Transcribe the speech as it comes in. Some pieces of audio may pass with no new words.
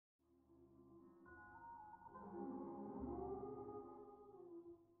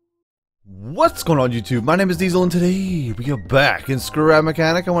What's going on YouTube? My name is Diesel and today we are back in Scrap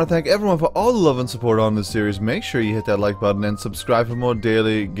Mechanic. I want to thank everyone for all the love and support on this series. Make sure you hit that like button and subscribe for more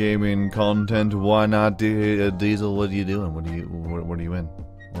daily gaming content. Why not, Diesel? What are you doing? What are you in?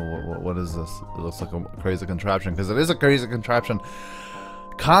 What is this? It looks like a crazy contraption, because it is a crazy contraption.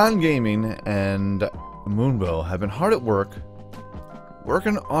 Camodo Gaming and Moonbo have been hard at work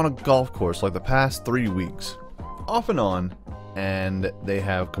working on a golf course like the past 3 weeks, off and on, and they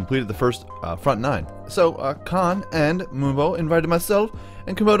have completed the first front 9. So Khan and Moonbo invited myself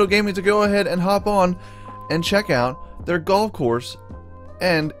and Camodo Gaming to go ahead and hop on and check out their golf course,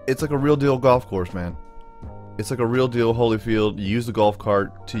 and it's like a real deal golf course, man. It's like a real deal Holyfield. You use the golf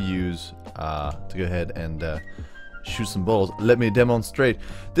cart to use to go ahead and shoot some balls. Let me demonstrate.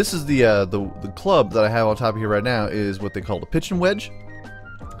 This is the club that I have on top of here right now is what they call the pitching wedge.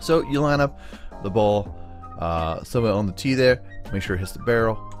 So you line up the ball somewhere on the tee there, make sure it hits the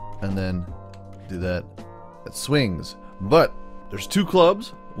barrel, and then do that. It swings. But there's 2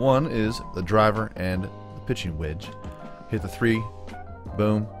 clubs. One is the driver and the pitching wedge. Hit the 3,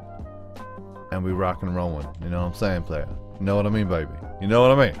 boom, and we rock and rollin'. You know what I'm saying, player? You know what I mean, baby? You know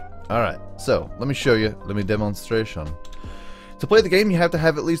what I mean? Alright, so let me show you. Let me demonstration. To play the game, you have to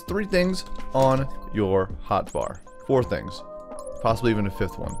have at least 3 things on your hotbar. 4 things. Possibly even a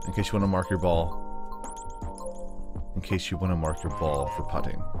 5th one, in case you want to mark your ball. In case you want to mark your ball for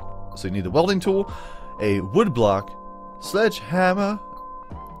putting. So you need the welding tool, a wood block, sledgehammer,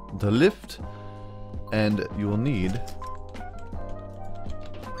 the lift, and you will need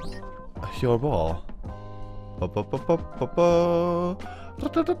your ball. Where's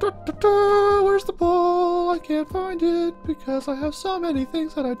the ball? I can't find it because I have so many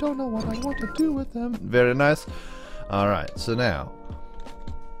things that I don't know what I want to do with them. Very nice. Alright, so now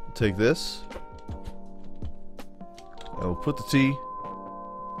take this. We'll put the tee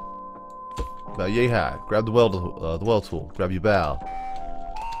about yay high. Grab the weld tool. Grab your bow.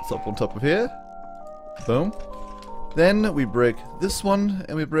 It's up on top of here. Boom. Then we break this one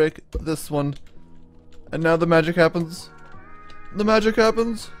and we break this one, and now the magic happens. The magic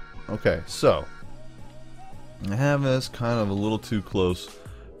happens. Okay, so I have this kind of a little too close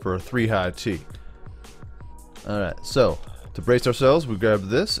for a 3-high tee. Alright, so to brace ourselves, we grab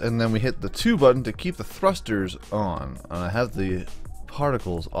this and then we hit the 2 button to keep the thrusters on. And I have the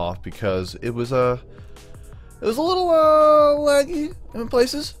particles off because it was a little laggy in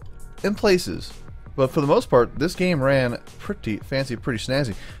places. But for the most part, this game ran pretty fancy, pretty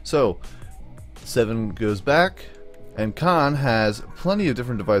snazzy. So 7 goes back, and Khan has plenty of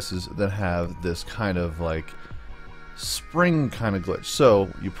different devices that have this kind of like spring kind of glitch. So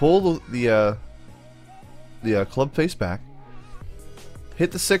you pull the club face back,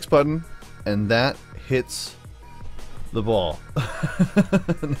 hit the 6 button, and that hits the ball.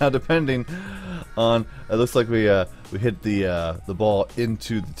 Now, depending on, it looks like we hit the ball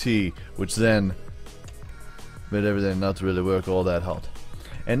into the tee, which then made everything not really work all that hot.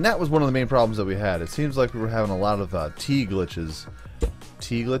 And that was one of the main problems that we had. It seems like we were having a lot of tee glitches.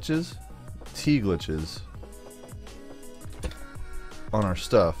 Tee glitches on our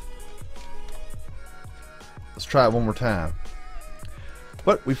stuff. Let's try it one more time.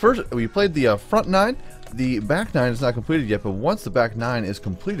 But we played the front 9. The back 9 is not completed yet, but once the back 9 is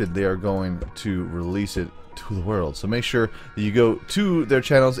completed, they are going to release it to the world. So make sure that you go to their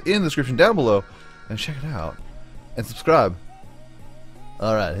channels in the description down below and check it out and subscribe.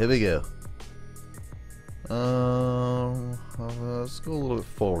 Alright, here we go. Let's go a little bit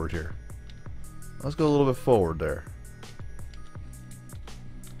forward here. Let's go a little bit forward there.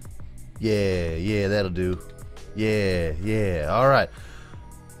 Yeah, that'll do. Yeah. Alright.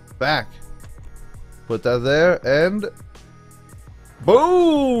 Back. Put that there, and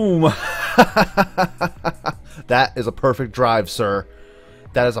boom! That is a perfect drive, sir.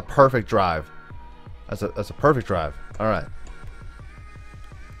 That is a perfect drive. That's a perfect drive. Alright.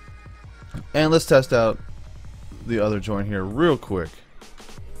 And let's test out the other joint here real quick,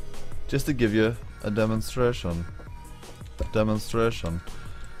 just to give you a demonstration.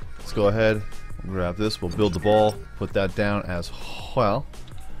 Let's go ahead, grab this, we'll build the ball, put that down as well,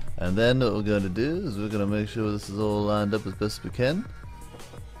 and then what we're going to do is we're going to make sure this is all lined up as best as we can.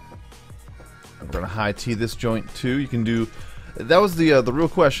 We're going to high tee this joint too. You can do, that was the real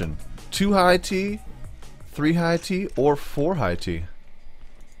question, 2 high tee, 3 high tee, or 4 high tee.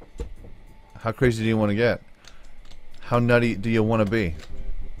 How crazy do you want to get? How nutty do you want to be?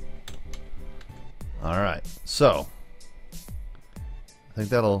 Alright, so I think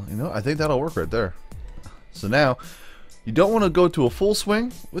that'll work right there. So now you don't want to go to a full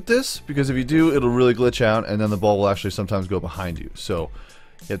swing with this, because if you do, it'll really glitch out and then the ball will actually sometimes go behind you. So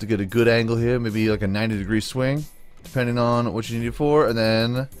You have to get a good angle here, maybe like a 90-degree swing, depending on what you need it for, and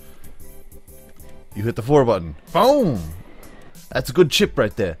then you hit the 4 button. Boom! That's a good chip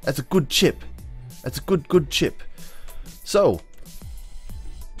right there. That's a good chip. That's a good chip. So,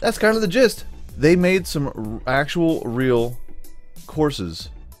 that's kind of the gist. They made some actual real courses,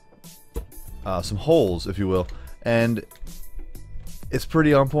 some holes, if you will, and it's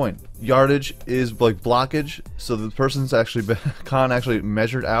pretty on point. Yardage is like blockage, so the person's actually can't actually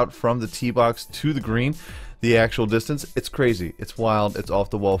measured out from the tee box to the green the actual distance. It's crazy. It's wild. It's off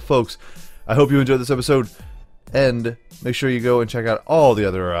the wall, folks. I hope you enjoyed this episode, and make sure you go and check out all the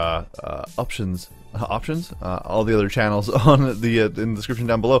other all the other channels on the in the description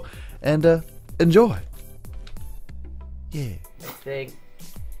down below, and enjoy. Yeah.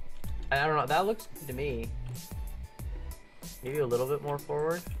 I don't know. That looks good to me. Maybe a little bit more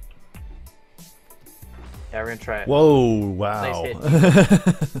forward. Yeah, we're gonna try it. Whoa! Wow. Nice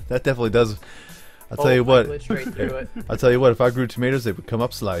hit. That definitely does. I'll tell you what. Glitched right through it. I'll tell you what. If I grew tomatoes, they would come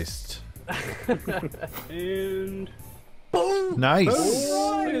up sliced. And boom! Nice.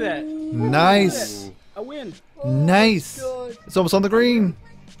 boom. Look at that. Nice. A win. Nice. God. It's almost on the green.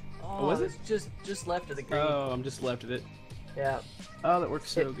 Oh, was it? it's just left of the green. Oh, I'm just left of it. Yeah. Oh, that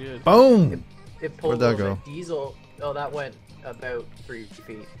works so good. Boom. It pulled Where'd that over go? Diesel. Oh, that went about 3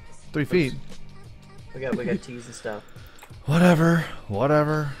 feet. 3 feet. We got tees and stuff. Whatever.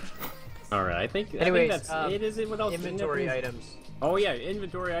 Whatever. All right, I think Anyways, that's it. Is it what else? Inventory items. Oh yeah,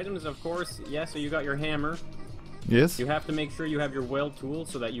 inventory items, of course. Yeah, so you got your hammer. Yes. You have to make sure you have your weld tool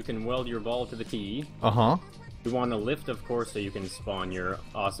so that you can weld your ball to the tee. Uh-huh. You want a lift, of course, so you can spawn your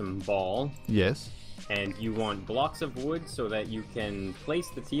awesome ball. Yes. And you want blocks of wood so that you can place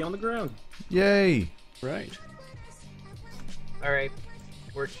the tee on the ground. Yay. Right. All right,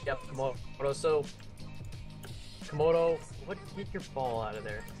 we're up Camodo. So, Camodo, get your ball out of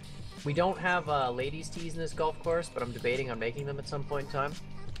there. We don't have ladies' tees in this golf course, but I'm debating on making them at some point in time.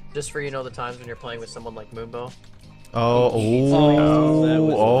 Just for, the times when you're playing with someone like Moonbo.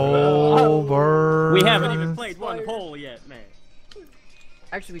 Burn. We haven't even played one hole yet, man.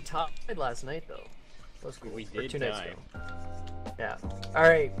 Actually, we tied last night though. That was cool. We Or did 2 nights tie. ago. Yeah. All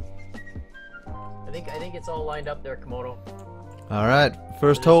right. I think it's all lined up there, Camodo. All right.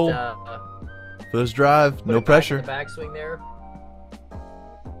 First Just, hole. First drive. put No it back in pressure. the backswing there.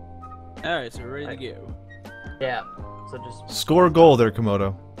 All right, so we're ready to go. Yeah. So just Score a goal there,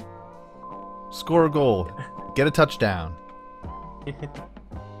 Camodo. Score a goal. Get a touchdown.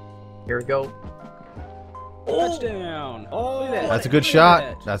 here we go. Touchdown! Oh, Look at that. That's a good Look at shot.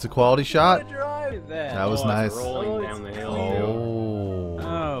 that. That's a quality shot. Look at that. That was it's nice. rolling down the hill. Oh. Oh.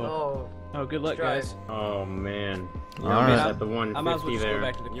 Oh. Oh, good luck, Drive. guys. Oh man. You're All almost right. at the I might as well 150 just go there.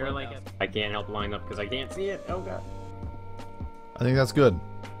 back to the You're like, clubhouse. I can't help line up because I can't see it. Oh god. I think that's good.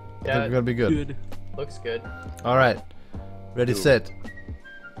 I think Yeah, we're gonna be good. Good. looks good. All right. Ready, set.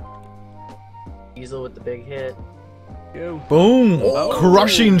 Diesel with the big hit. Go. Boom! Oh,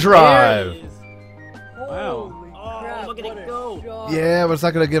 Crushing drive. Wow. Oh, look at it go. Yeah, but it's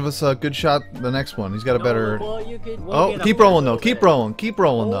not gonna give us a good shot. The next one, he's got a better. Well, you could. Oh, keep rolling though. Keep rolling. Keep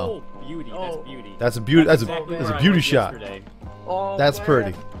rolling though. Oh, beauty. Oh. That's beauty. That's a beauty. That's exactly a where I beauty was shot. yesterday. Oh, That's man.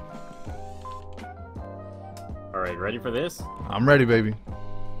 pretty. All right, ready for this? I'm ready, baby.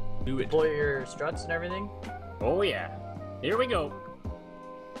 Do it. Pull your struts and everything. Oh yeah. Here we go.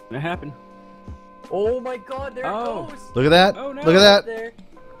 Gonna happen. Oh my God! There Oh. it goes. Look at that. Oh, no. Look at that. There.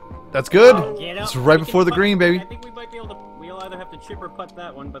 That's good. Oh, get up. It's right We before can the putt- green, baby. I think we might be able to. We'll either have to chip or putt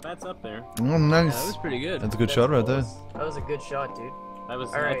that one, but that's up there. Oh, Yeah, that nice. was pretty good. That's a good shot right there. That was a good shot, dude. That was.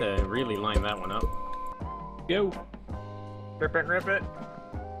 All I had right. to really line that one up. Go. Rip it, rip it.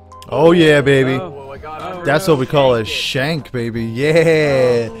 Oh yeah, baby. Oh. I got Oh, That's what we call a shanked it. shank, baby.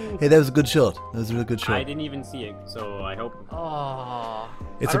 Yeah. Oh. Hey, that was a good shot. That was a really good I shot. didn't even see it, so I hope. Oh.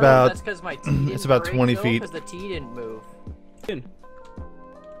 It's I don't know if about. that's 'cause my tee didn't It's about break, 20 though, feet. 'cause the tee didn't move. In.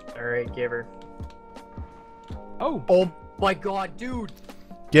 All right, give her. Oh. Oh my God, dude.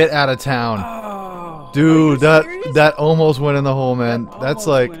 Get out of town, Oh. dude. Are you serious? That almost went in the hole, man. That's Almost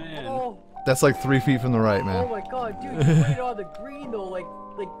like went in. Oh. that's like 3 feet from the right, Oh man. my God, dude. You put it on the green though, like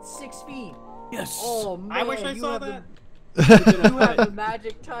 6 feet. Yes. Oh man. I wish I you saw have that. You have the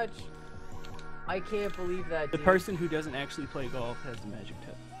magic touch. I can't believe that. The Dude. person who doesn't actually play golf has the magic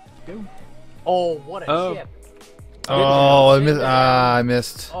touch. Go. Oh, what a Oh. chip. Oh, I missed. I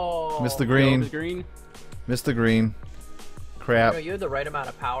missed. Oh. Missed the Go green. to the green. Missed the green. Crap. You had the right amount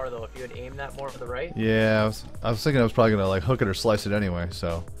of power though. If you had aimed that more to the right. Yeah, I was thinking I was probably gonna like hook it or slice it anyway.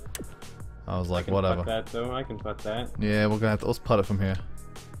 So I was I like, can whatever. putt that though. I can putt that. Yeah, we're gonna have to. Let's putt it from here.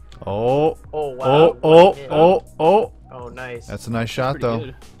 Oh. Oh wow. Oh. what Oh. a hit. Oh. Oh. Oh, nice. That's a nice shot, Pretty though.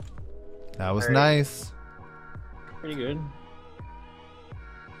 good. That was Alright. nice. Pretty good.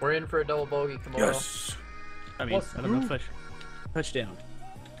 We're in for a double bogey, Camodo. Yes. I mean, I don't know if I touchdown.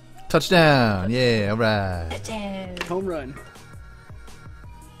 Touchdown. Yeah, all right. Home run.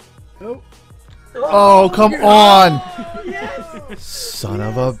 Oh. Oh, come on. Yes! Son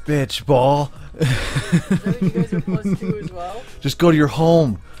of a bitch, ball. You guys are +2 as well? Just go to your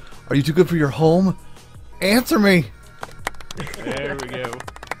home. Are you too good for your home? Answer me. There we go.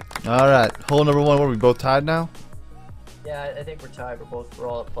 All right, hole number 1. What are we both tied now? Yeah, I think we're tied. We're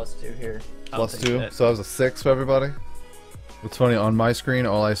all at +2 here. +2. So that was a 6 for everybody. What's funny, on my screen,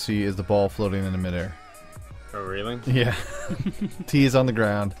 all I see is the ball floating in the midair. Oh, really? Yeah. T is on the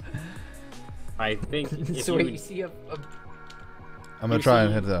ground. I think if So you, wait, you see a I'm gonna You try and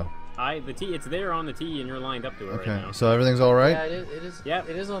see- hit though. the T, it's there on the T, and you're lined up to it right Okay, now. so everything's all right. yeah, it is. Yep.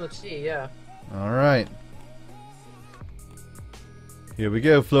 It is on the tee. Yeah. All right. Here we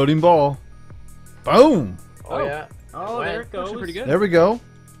go, floating ball. Boom. Oh, yeah. Oh, Went. there it goes. Actually pretty good. There we go.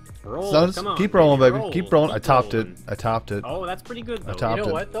 Roll. Sounds- Come on, keep rolling, baby. roll. Keep rolling. I Keep topped rolling. it. I topped it. Oh, that's pretty good though. topped You know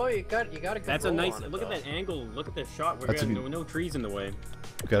it. what though? You got a good That's a roll nice. on it, Look at though. that angle. Look at the shot. We're That's a getting good- no trees in the way.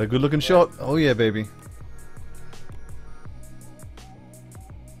 Got a good looking shot. Oh yeah, baby.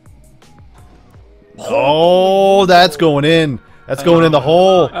 Oh, that's going in. That's going in the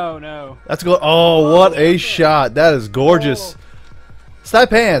hole. Oh no. That's going. Oh, what a shot! That is gorgeous. Slap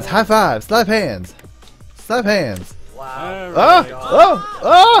hands. High five. Slap hands. Slap hands. Wow. Ah! Alright.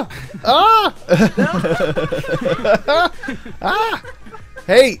 Oh! Ah! Ah! Ah!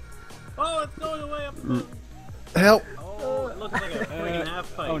 Hey! Oh, it's going away up. the- Help! Oh, it looks like a friggin'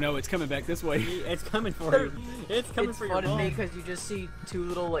 half pipe. Oh no, it's coming back this way. It's coming for you. It's coming It's for your fun to ball. me because you just see two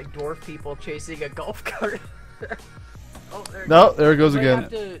little like dwarf people chasing a golf cart. Oh, there it No, goes. there it goes You might again.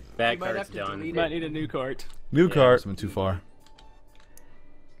 have to- That you might cart's have to done. delete Might it. need a new cart. New Yeah. cart. Went too far.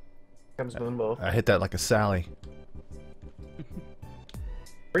 Comes Moonbo. I hit that like a Sally.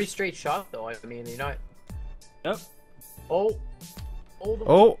 Pretty straight shot though. I mean, you're not. Yep. Oh. Oh. The...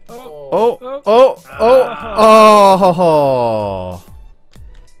 Oh! Oh. Oh! Oh! Oh! Oh!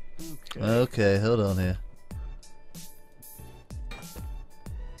 Okay. Okay, hold on here.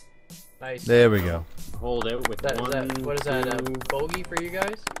 Nice. There we go. Hold out with That, is one. that, what is that? A 2, bogey for you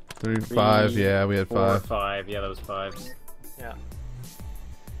guys? 3, 5. Yeah, we had 4, 5. 5. Yeah, that was 5. Yeah.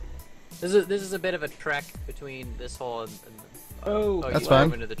 This is a bit of a trek between this hole and Oh, That's you fine.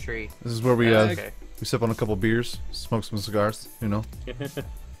 drove into the tree. This is where we Okay. we sip on a couple beers, smoke some cigars. You know,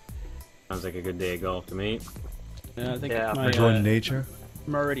 Sounds like a good day of golf to me. I think Yeah. my, enjoying nature.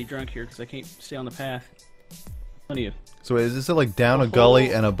 I'm already drunk here because I can't stay on the path. Plenty of. So is this like down a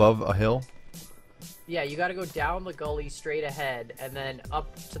gully and above a hill? Yeah, you got to go down the gully straight ahead, and then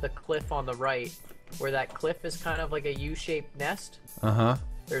up to the cliff on the right, where that cliff is kind of like a U-shaped nest. Uh huh.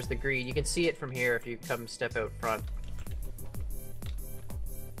 There's the green. You can see it from here if you come step out front.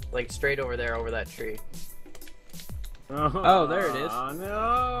 Like straight over there, over that tree. Oh, there it is. Oh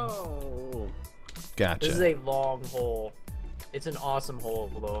no! Gotcha. This is a long hole. It's an awesome hole,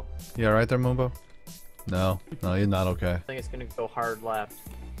 though. Yeah, right there, Moonbo? No, no, you're not okay. I think it's gonna go hard left.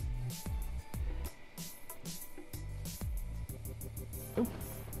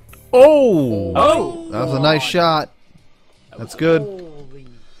 Oh! Oh! That was a nice shot. That's good. Holy.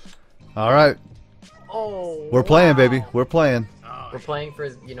 All right, Oh. we're playing, wow. baby. We're playing. We're playing for,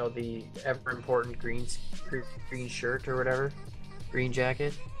 you know, the ever important green shirt or whatever, green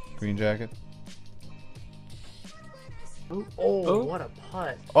jacket. Green jacket. Oh, Oh. what a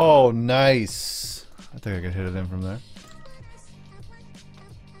putt! Oh, nice. I think I could hit it in from there.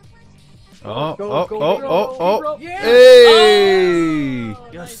 Oh, Go, oh, go, oh, go, oh, go. oh. Yes! Hey! Oh,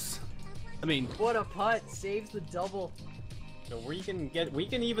 Yes. I mean, What a putt! Saves the double. So we can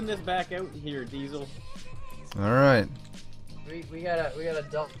even this back out here, Diesel. All right. We got a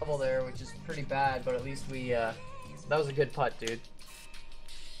double there, which is pretty bad, but at least we that was a good putt, dude.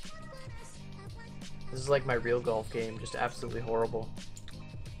 This is like my real golf game, just absolutely horrible.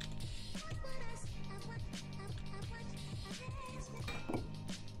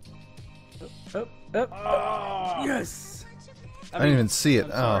 up, up. Yes. I didn't even see it.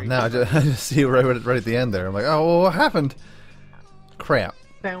 I'm Oh, sorry. now I just see it right at the end there. I'm like, oh, well, what happened? Crap.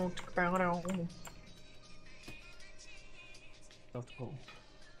 Bounce, bounce,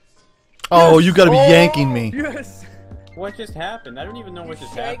 Oh, you gotta be yanking me. Yes. What just happened? I don't even know what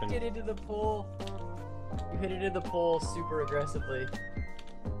just Shanked happened. it into the pool. You hit it in the pool super aggressively.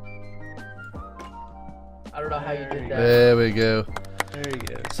 I don't know how you did that. There we go. There you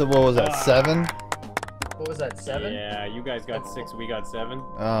go. So what was that? 7? What was that, 7? Yeah, you guys got 6, we got 7.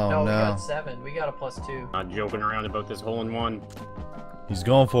 Oh No, no. we got 7. We got a +2. Not joking around about this hole-in-one. He's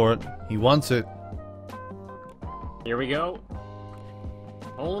going for it. He wants it. Here we go.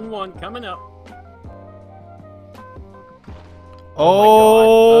 Hole-in-one coming up.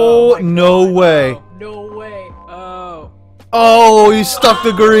 Oh, my no God. way. No way. Oh. Oh, he stuck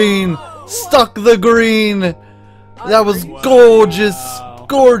the green. Stuck the green. That was gorgeous. Wow.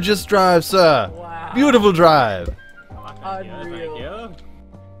 Gorgeous drive, sir. Wow. Beautiful drive. Thank you, Unreal. thank you.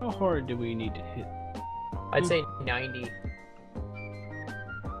 How hard do we need to hit? I'd say 90.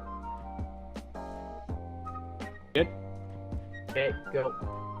 Good. Okay, go.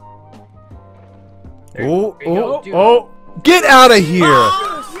 There Oh, you go, oh, dude. oh. Get out of here.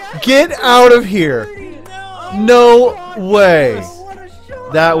 Get out of here. No way. What a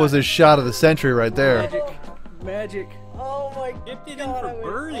shot. That was a shot of the century right there. Magic. Magic. Oh my Gifted in God, for I was-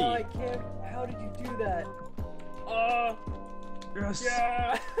 birdie. Oh, I can't. How did you do that? Yes.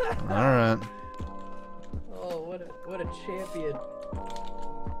 Yeah. All right. Oh, what a champion.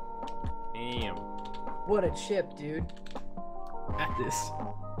 Damn. What a chip, dude. At this.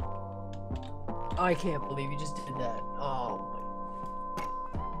 I can't believe you just did that. Oh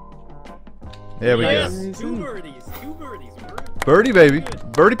There we Yes, go. 2 birdies, 2 birdies. Birdie, baby.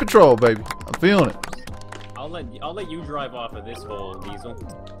 Birdie patrol, baby. I'm feeling it. I'll let you drive off of this hole, Diesel.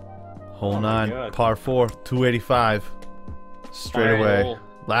 Hole Oh my 9, God. par 4, 285. Straight All right, away. hole.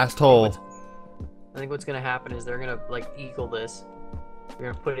 Last hole. I think what's gonna happen is they're gonna like eagle this.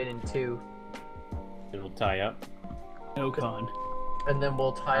 We're gonna put it in 2, It'll tie up. No con. and then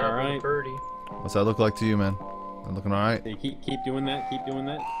we'll tie it up with a Alright. birdie. What's that look like to you, man? That looking all right? Hey, keep doing that. Keep doing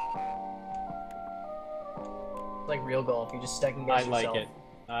that. It's like real golf. You're just stacking I against like yourself.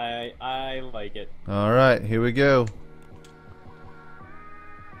 it. I like it. All right, here we go.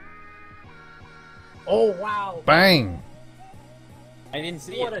 Oh wow! Bang! I didn't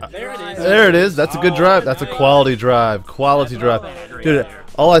see What it. a There it drive. is. There it is. That's a good Oh, drive. That's a nice. quality drive. Quality That's drive. not bad right Dude, there.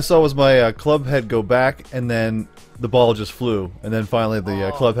 all I saw was my club head go back, and then the ball just flew, and then finally the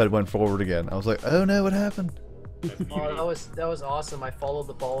Oh. club head went forward again. I was like, oh no, what happened? Oh, that was awesome. I followed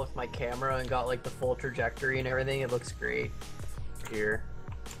the ball with my camera and got like the full trajectory and everything. It looks great. Here,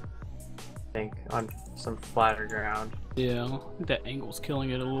 I think on some flatter ground. Yeah. I think that angle's killing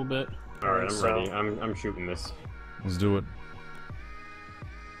it a little bit. All right, I'm So- ready. I'm shooting this. Let's do it.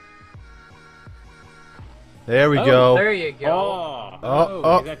 There we Oh, go. There you go. Oh,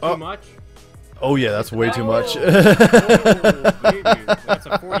 Oh, is that oh, too much? oh yeah, that's way too much. Oh. That Oh, dude, that's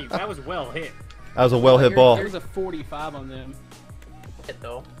a 40. That was well hit. was a well hit ball. There's a 45 on them. Hit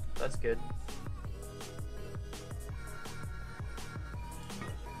though. That's good.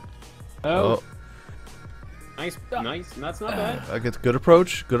 Oh. Oh, Nice, nice. That's not bad. I get good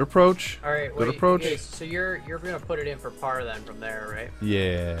approach. Good approach. All right. Good wait, approach. Okay, so you're gonna put it in for par then from there, right?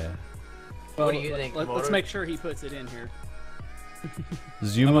 Yeah. What do you think, Let's Komodo? make sure he puts it in here.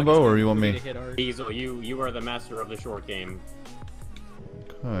 Zumabo, or you want me? To hit ours. Diesel, you are the master of the short game.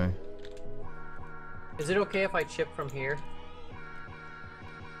 Okay. Is it okay if I chip from here?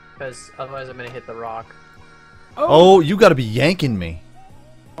 Because otherwise I'm gonna hit the rock. Oh, you got to be yanking me.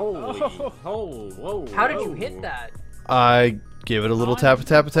 Holy, Oh. oh, whoa. How did you whoa. hit that? I give it a little tappa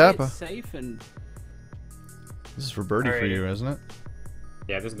tappa Play it tappa. Safe and This is for birdie for Alrighty. you, isn't it?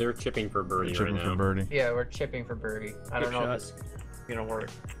 Yeah, they're chipping for birdie Chipping right for now. birdie. Yeah, we're chipping for birdie. I don't Good know shot. if it's gonna work.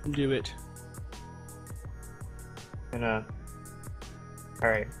 do it. All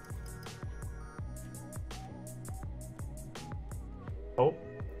right. Oh.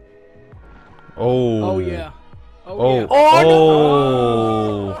 Oh. Oh yeah. Oh. yeah.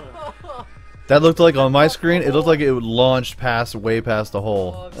 Oh. Oh, That looked like on my screen. It looked like it launched way past the Oh,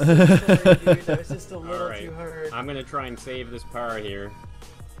 hole. I'm so sorry, dude. That was just a little Alright. too hard. I'm gonna try and save this par here.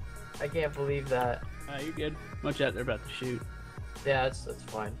 I can't believe that. You're good. Watch out, they're about to shoot. Yeah, that's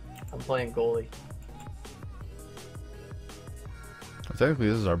fine. I'm playing goalie. Technically,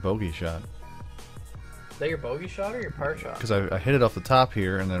 this is our bogey shot Is that your bogey shot or your par shot? because I hit it off the top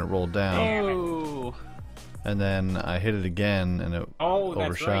here and then it rolled down, Oh. and then I hit it again and it Oh, that's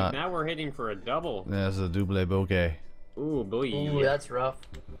overshot. right. Now we're hitting for a double. Yeah, this is a double bogey. Ooh, boy. Ooh, that's rough.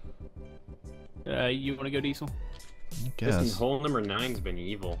 You want to go Diesel? I Listen, guess hole number 9's been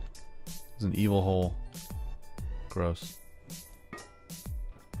evil. it's an evil hole. Gross.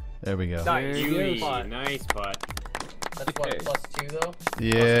 There we go. Nice. There you Beauty, go. Putt. nice putt. That's what, +2 though?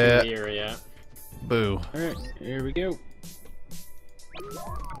 Yeah. Plus 2 here, yeah. Boo. Alright, here we go.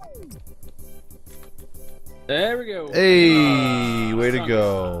 There we go. Hey, way to Son.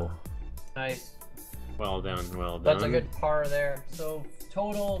 go. Nice. Well done, well done. That's a good par there. So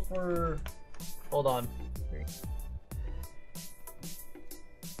total for, hold on, agree.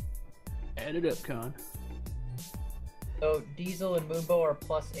 Add it up, Con. So Diesel and Moonbo are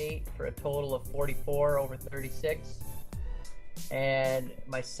 +8 for a total of 44 over 36. And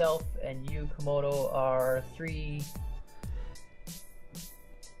myself and you, Camodo, are 3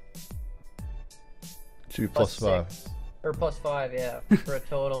 2 plus 5. 6, or +5, yeah, for a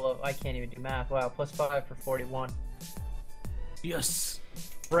total of, I can't even do math. Wow, +5 for 41. Yes.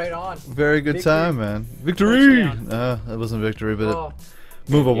 Right on. Very good Victory. time, man. Victory! Touchdown. That wasn't victory, but Oh,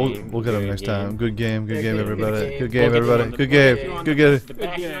 move on. game, We'll get him good next game. time. Good game. Good Good game, game, everybody. good game. Good game, We'll get everybody. you on Good the game. play. Good game. The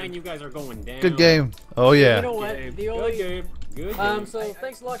back game. nine, you guys are going down. Good game. Oh yeah. you know what? Game. The Good only game. Good game. So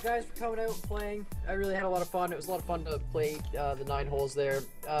thanks a lot, guys, for coming out and playing. I really had a lot of fun. It was a lot of fun to play the 9 holes there.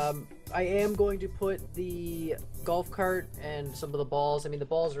 I am going to put the golf cart and some of the balls. I mean, the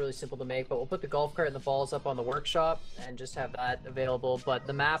balls are really simple to make, but we'll put the golf cart and the balls up on the workshop and just have that available. But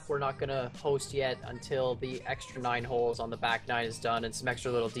the map we're not going to host yet until the extra 9 holes on the back 9 is done and some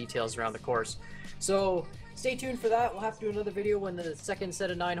extra little details around the course. So stay tuned for that. We'll have to do another video when the second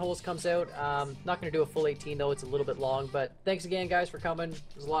set of 9 holes comes out. Not going to do a full 18 though, it's a little bit long. But thanks again, guys, for coming. It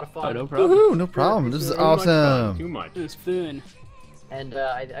was a lot of fun. Oh, no problem. Woohoo! No problem. This is Too much fun, awesome. Too much. It was fun. And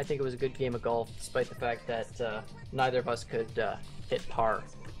I think it was a good game of golf, despite the fact that neither of us could hit par.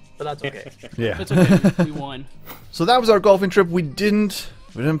 But that's okay. Yeah. That's okay. We won. So that was our golfing trip. We didn't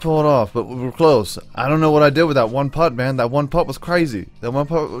pull it off, but we were close. I don't know what I did with that one putt, man. That one putt was crazy. That one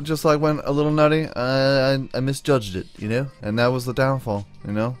putt just like went a little nutty. I misjudged it, you know, and that was the downfall.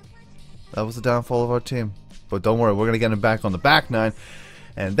 You know, that was the downfall of our team. But don't worry, we're gonna get him back on the back 9,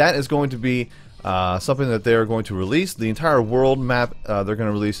 and that is going to be something that they're going to release. The entire world map. They're going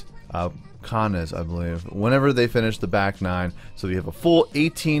to release. Canes, I believe, whenever they finish the back 9. So you have a full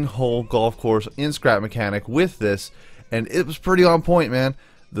 18-hole golf course in Scrap Mechanic with this, and it was pretty on point, man.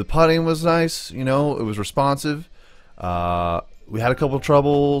 The putting was nice, you know, it was responsive. We had a couple of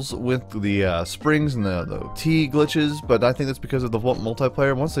troubles with the springs and the tee glitches, but I think that's because of the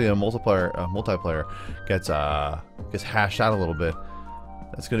multiplayer. Once the multiplayer gets hashed out a little bit,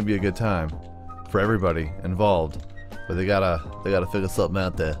 that's going to be a good time for everybody involved. But they gotta figure something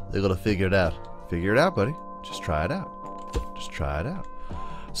out there. They gotta figure it out. Figure it out, buddy. Just try it out. Just try it out.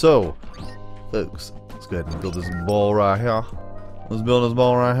 So, folks, let's go ahead and build this ball right here. Let's build this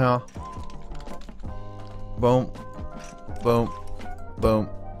ball right here. Boom, boom, boom,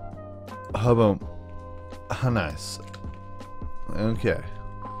 boom. How nice. Okay,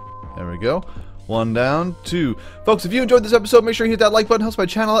 there we go. 1 down, 2. Folks, if you enjoyed this episode, make sure you hit that like button. Helps my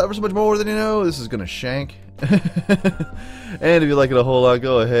channel out ever so much more than you know. This is gonna shank. And if you like it a whole lot,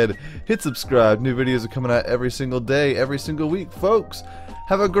 go ahead, hit subscribe. New videos are coming out every single day, every single week, folks.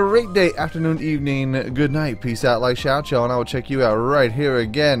 Have a great day, afternoon, evening, good night. Peace out, like, shout, y'all, and I will check you out right here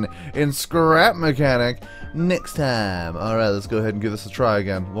again in Scrap Mechanic next time. Alright, let's go ahead and give this a try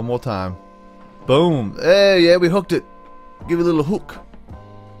again. One more time. Boom. Hey, yeah, we hooked it. Give it a little hook.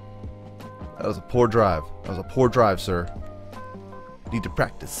 That was a poor drive. That was a poor drive, sir. Need to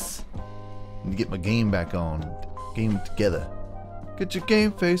practice. Need to get my game back on. Game together. Get your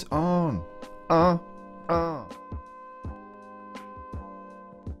game face on.